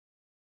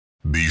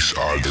These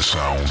are the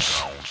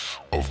sounds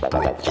of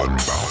Brooklyn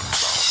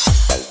bounce.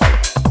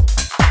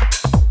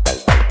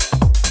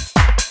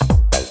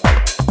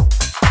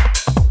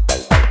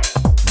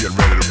 Get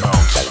ready to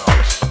bounce.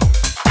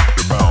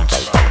 To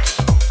bounce.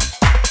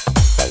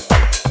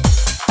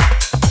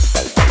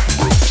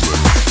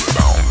 Brooklyn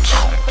bounce.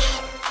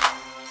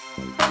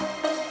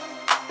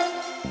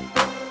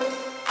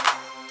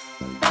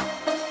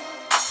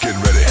 Get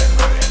ready.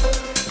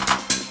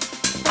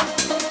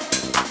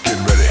 Get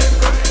ready.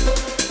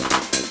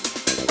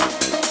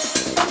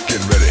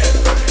 Get ready.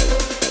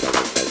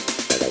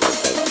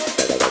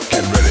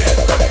 Get ready.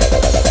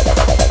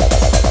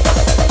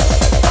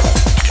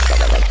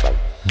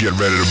 Get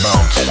ready to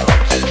bounce.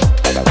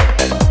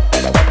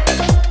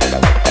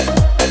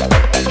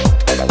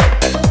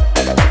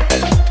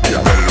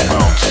 Get ready to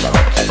bounce. Get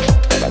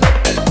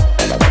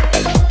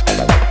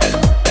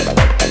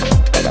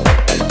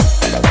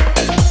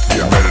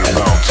ready to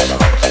bounce.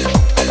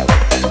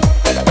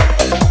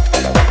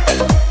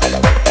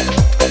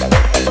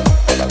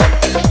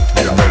 Get ready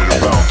to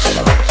bounce.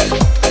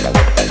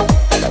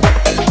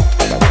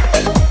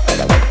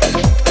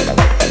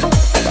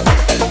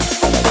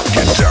 Get down.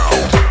 Get down. Get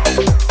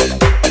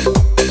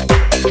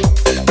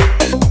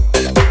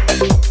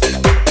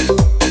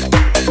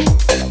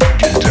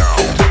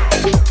down.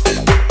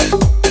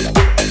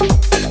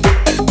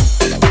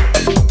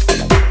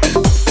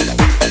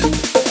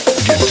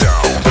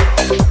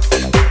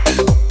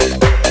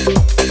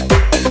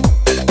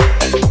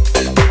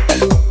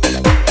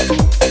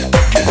 Get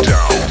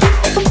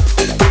down.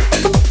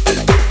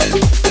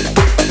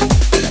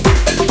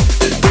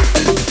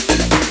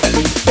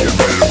 Get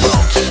ready to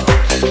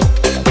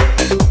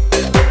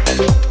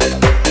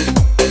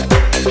bounce.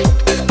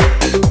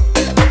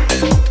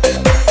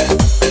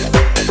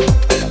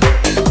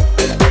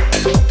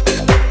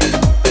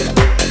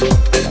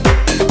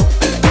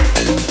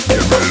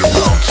 Get ready to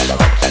bounce.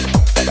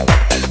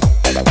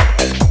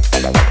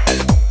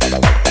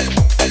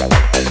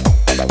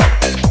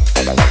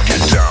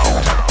 Get down.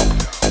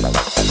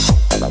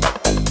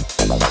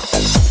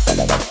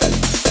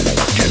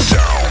 Get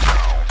down.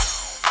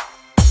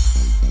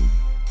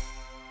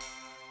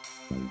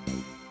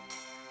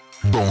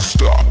 Don't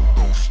stop.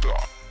 Don't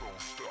stop.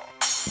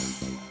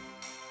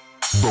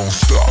 Don't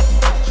stop.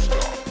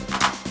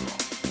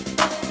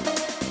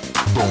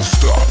 Don't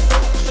stop.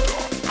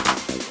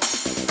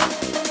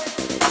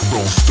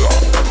 Don't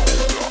stop.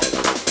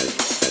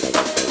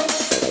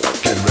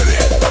 Get ready.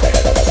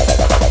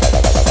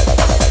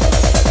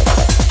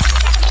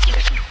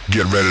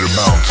 Get ready to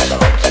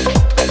bounce.